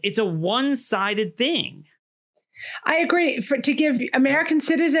problem. It's a one-sided thing. I agree. To give American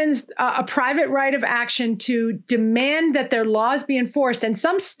citizens a private right of action to demand that their laws be enforced. And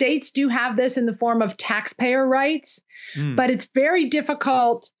some states do have this in the form of taxpayer rights, but it's very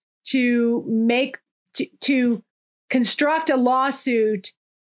difficult to construct a lawsuit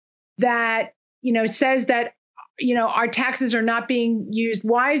that, says that, our taxes are not being used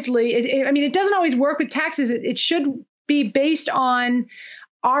wisely. It doesn't always work with taxes. It should be based on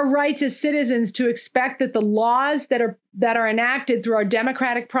our rights as citizens to expect that the laws that are enacted through our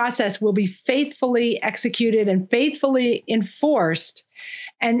democratic process will be faithfully executed and faithfully enforced.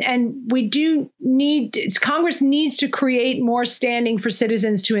 And we do Congress needs to create more standing for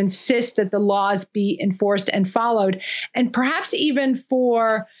citizens to insist that the laws be enforced and followed. And perhaps even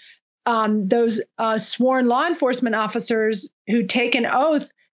for those sworn law enforcement officers who take an oath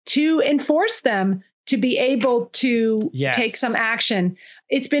to enforce them, to be able to take some action.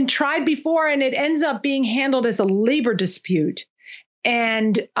 It's been tried before, and it ends up being handled as a labor dispute.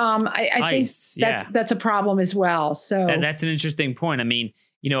 And I think that's a problem as well. So that's an interesting point.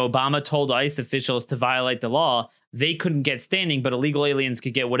 Obama told ICE officials to violate the law. They couldn't get standing, but illegal aliens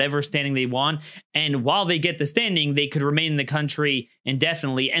could get whatever standing they want. And while they get the standing, they could remain in the country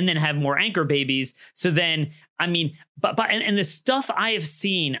indefinitely and then have more anchor babies. So then, and the stuff I have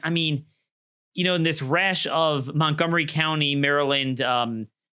seen, in this rash of Montgomery County, Maryland,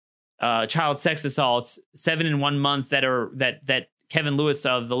 child sex assaults, 7 in 1 month that Kevin Lewis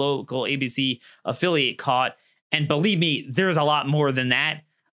of the local ABC affiliate caught. And believe me, there's a lot more than that.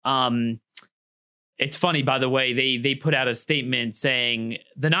 It's funny, by the way, they put out a statement saying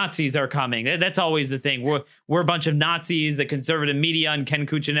the Nazis are coming. That's always the thing. We're a bunch of Nazis. The conservative media and Ken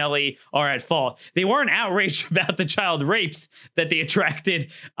Cuccinelli are at fault. They weren't outraged about the child rapes that they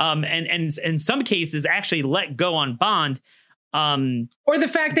attracted, and in some cases actually let go on bond. Or the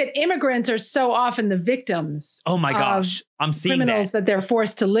fact that immigrants are so often the victims. Oh my gosh, I'm seeing criminals that they're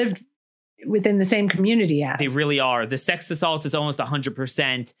forced to live within the same community as. They really are. The sex assaults is almost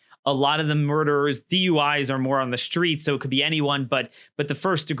 100%. A lot of the murders, DUIs are more on the street, so it could be anyone. But the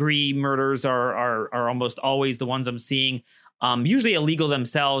first degree murders are almost always the ones I'm seeing. Usually illegal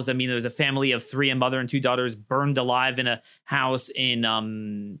themselves. There was a family of 3, a mother and 2 daughters, burned alive in a house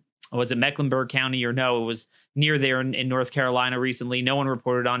in was it Mecklenburg County or no? It was near there in North Carolina recently. No one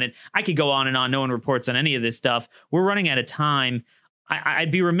reported on it. I could go on and on. No one reports on any of this stuff. We're running out of time.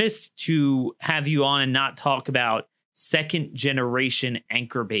 I'd be remiss to have you on and not talk about second generation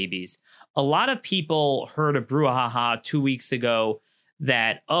anchor babies. A lot of people heard a brouhaha 2 weeks ago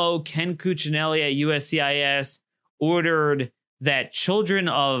that, Ken Cuccinelli at USCIS ordered that children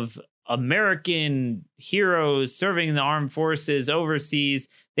of American heroes serving in the armed forces overseas,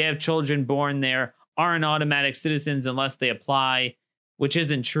 they have children born there, aren't automatic citizens unless they apply, which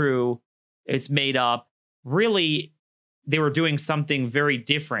isn't true. It's made up. Really, they were doing something very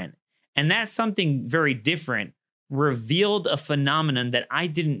different. And that something very different revealed a phenomenon that I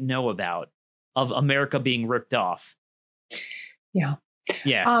didn't know about of America being ripped off. Yeah.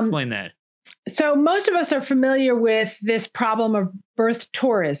 Yeah. Explain that. So most of us are familiar with this problem of birth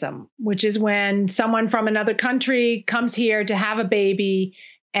tourism, which is when someone from another country comes here to have a baby,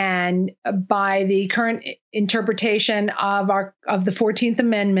 and by the current interpretation of the 14th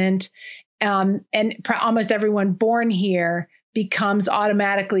Amendment, almost everyone born here becomes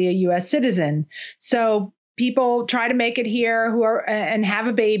automatically a U.S. citizen. So people try to make it here and have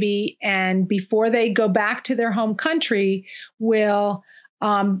a baby, and before they go back to their home country, will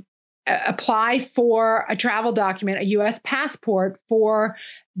apply for a travel document, a U.S. passport for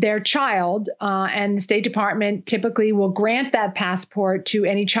their child, and the State Department typically will grant that passport to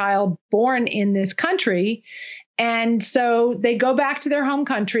any child born in this country. And so they go back to their home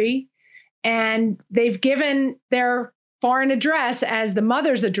country, and they've given their foreign address as the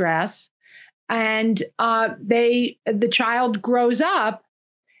mother's address, and the child grows up,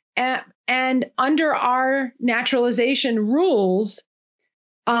 and under our naturalization rules,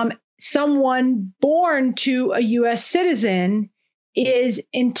 someone born to a U.S. citizen is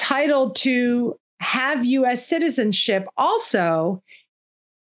entitled to have U.S. citizenship also,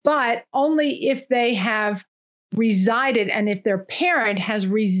 but only if they have resided and if their parent has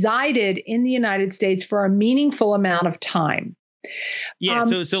resided in the United States for a meaningful amount of time.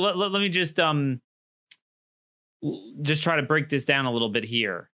 Yeah. So let me just try to break this down a little bit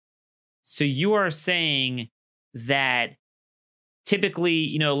here. So you are saying that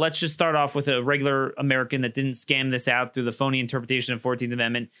typically, let's just start off with a regular American that didn't scam this out through the phony interpretation of 14th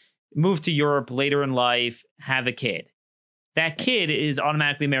Amendment, move to Europe later in life, have a kid. That kid is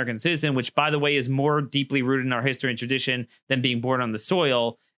automatically American citizen, which, by the way, is more deeply rooted in our history and tradition than being born on the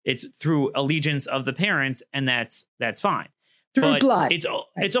soil. It's through allegiance of the parents, and that's fine. Through blood.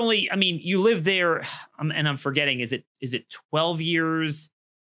 It's only, you live there, and I'm forgetting, is it 12 years?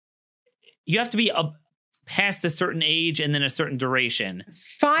 You have to be past a certain age and then a certain duration.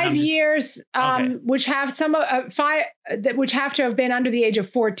 5 years, okay. which have which have to have been under the age of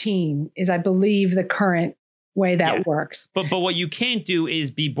 14 is, I believe, the current way that works. But what you can't do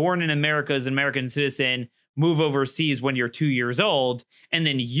is be born in America as an American citizen, move overseas when you're 2 years old, and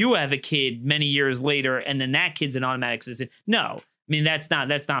then you have a kid many years later, and then that kid's an automatic citizen. No, that's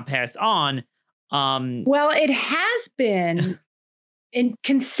not passed on. Well, it has been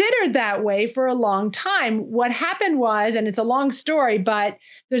considered that way for a long time. What happened was, and it's a long story, but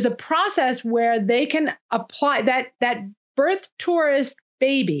there's a process where they can apply that birth tourist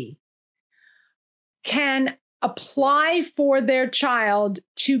baby can apply for their child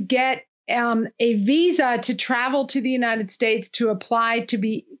to get a visa to travel to the United States, to apply to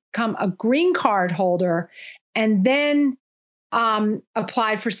become a green card holder, and then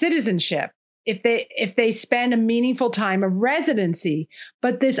apply for citizenship if they spend a meaningful time of residency.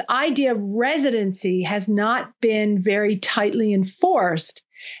 But this idea of residency has not been very tightly enforced.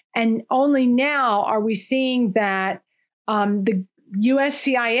 And only now are we seeing that the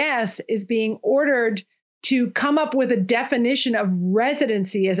USCIS is being ordered to come up with a definition of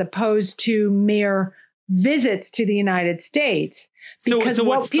residency as opposed to mere visits to the United States. So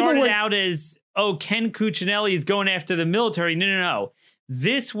what started out as, Ken Cuccinelli is going after the military. No.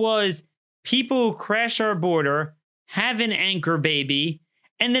 This was people who crash our border, have an anchor baby,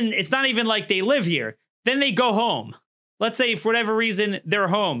 and then it's not even like they live here. Then they go home. Let's say for whatever reason, they're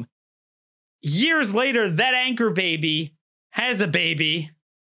home. Years later, that anchor baby has a baby,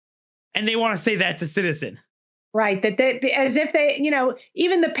 and they want to say that's a citizen. Right. That they, as if they,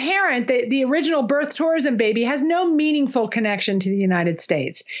 even the parent, the original birth tourism baby has no meaningful connection to the United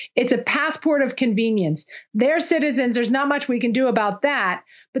States. It's a passport of convenience. They're citizens. There's not much we can do about that,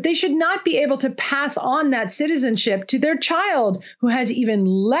 but they should not be able to pass on that citizenship to their child who has even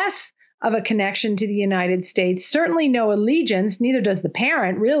less of a connection to the United States. Certainly no allegiance. Neither does the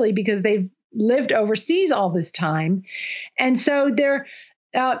parent, really, because they've lived overseas all this time. And so they're,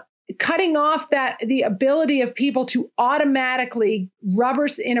 cutting off the ability of people to automatically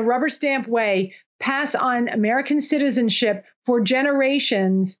in a rubber stamp way pass on American citizenship for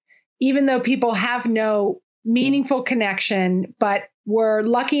generations, even though people have no meaningful connection, but were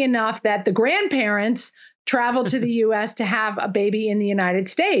lucky enough that the grandparents traveled to the U.S. to have a baby in the United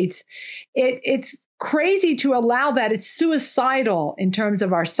States. It's crazy to allow that. It's suicidal in terms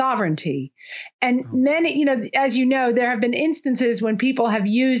of our sovereignty. And many, as you know, there have been instances when people have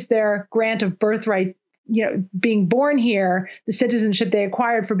used their grant of birthright, being born here, the citizenship they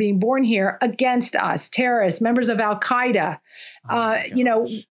acquired for being born here, against us, terrorists, members of Al-Qaeda,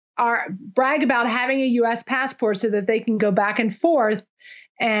 brag about having a U.S. passport so that they can go back and forth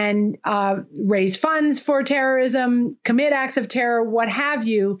and raise funds for terrorism, commit acts of terror, what have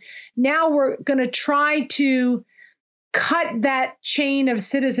you. Now we're going to try to cut that chain of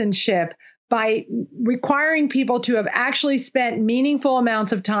citizenship by requiring people to have actually spent meaningful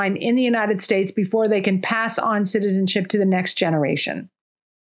amounts of time in the United States before they can pass on citizenship to the next generation.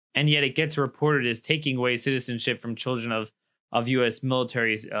 And yet it gets reported as taking away citizenship from children of U.S.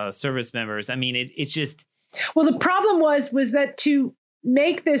 military service members. It's just... Well, the problem was that to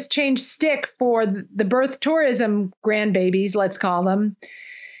make this change stick for the birth tourism grandbabies, let's call them,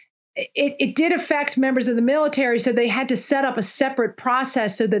 it did affect members of the military. So they had to set up a separate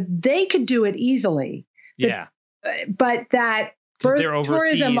process so that they could do it easily. Yeah. But that birth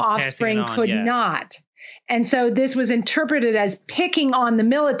tourism offspring could not. And so this was interpreted as picking on the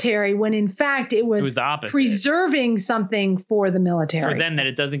military when in fact it was the opposite. Preserving something for the military. For them, that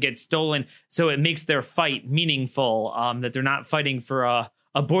it doesn't get stolen. So it makes their fight meaningful, that they're not fighting for a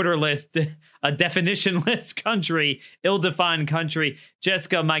borderless, a definitionless country, ill-defined country.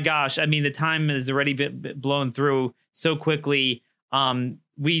 Jessica, my gosh, the time has already been blown through so quickly.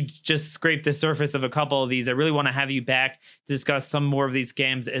 We just scraped the surface of a couple of these. I really want to have you back to discuss some more of these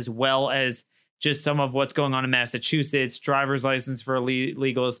scams, as well as just some of what's going on in Massachusetts, driver's license for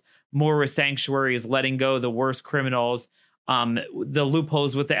illegals, more sanctuaries, letting go the worst criminals, the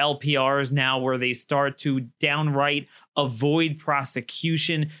loopholes with the LPRs now where they start to downright avoid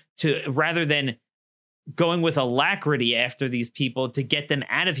prosecution rather than going with alacrity after these people to get them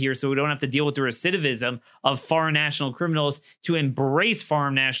out of here so we don't have to deal with the recidivism of foreign national criminals, to embrace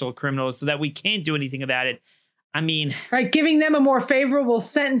foreign national criminals so that we can't do anything about it. I mean, right, giving them a more favorable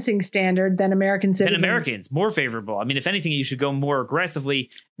sentencing standard than American citizens. Than Americans, more favorable. I mean, if anything, you should go more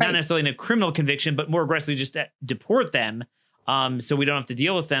aggressively, not necessarily in a criminal conviction, but more aggressively just deport them so we don't have to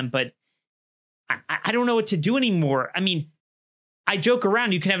deal with them. But I don't know what to do anymore. I mean, I joke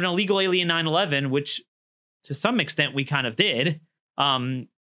around. You can have an illegal alien 9/11, which to some extent we kind of did.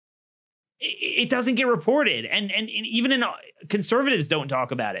 It doesn't get reported. And even conservatives don't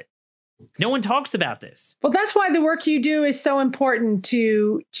talk about it. No one talks about this. Well, that's why the work you do is so important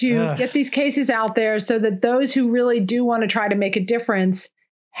to get these cases out there so that those who really do want to try to make a difference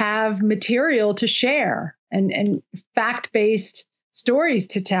have material to share and fact-based stories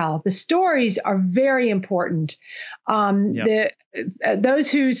to tell. The stories are very important.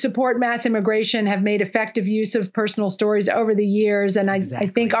 Those who support mass immigration have made effective use of personal stories over the years. And I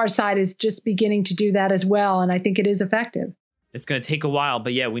think our side is just beginning to do that as well. And I think it is effective. It's going to take a while,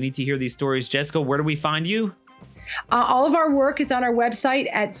 but yeah, we need to hear these stories. Jessica, where do we find you? All of our work is on our website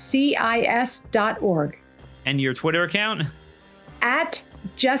at cis.org. And your Twitter account? At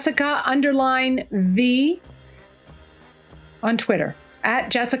Jessica_V on Twitter.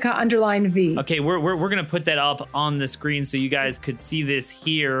 At Jessica_V. Okay, we're going to put that up on the screen so you guys could see this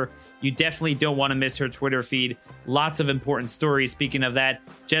here. You definitely don't want to miss her Twitter feed. Lots of important stories. Speaking of that,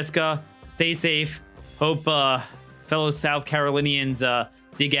 Jessica, stay safe. Hope fellow South Carolinians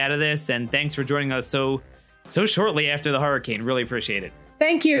dig out of this. And thanks for joining us so shortly after the hurricane. Really appreciate it.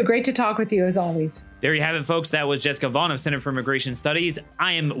 Thank you. Great to talk with you as always. There you have it, folks. That was Jessica Vaughn of Center for Immigration Studies.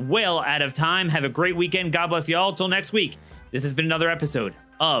 I am well out of time. Have a great weekend. God bless you all. Till next week. This has been another episode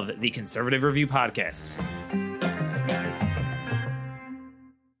of the Conservative Review Podcast.